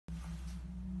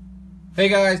Hey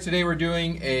guys, today we're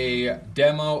doing a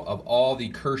demo of all the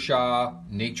Kershaw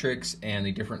Natrix and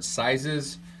the different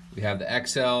sizes. We have the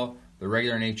XL, the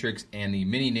regular Natrix, and the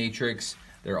mini Natrix.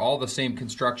 They're all the same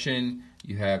construction.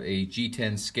 You have a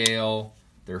G10 scale.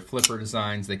 They're flipper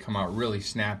designs. They come out really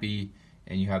snappy,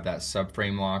 and you have that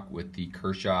subframe lock with the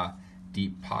Kershaw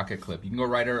deep pocket clip. You can go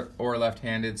right or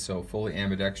left-handed, so fully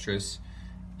ambidextrous.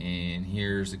 And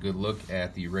here's a good look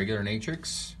at the regular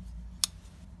Natrix.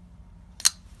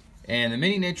 And the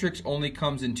mini Natrix only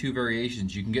comes in two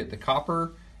variations. You can get the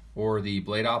copper or the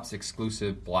Blade Ops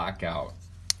exclusive blackout.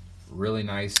 Really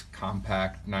nice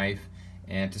compact knife.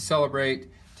 And to celebrate,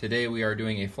 today we are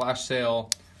doing a flash sale,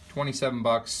 27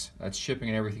 bucks. That's shipping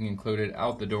and everything included,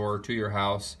 out the door to your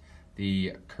house.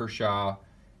 The Kershaw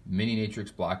mini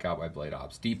Natrix blackout by Blade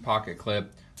Ops. Deep pocket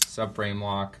clip, subframe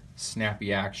lock,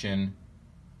 snappy action.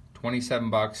 27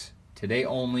 bucks, today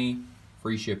only,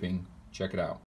 free shipping. Check it out.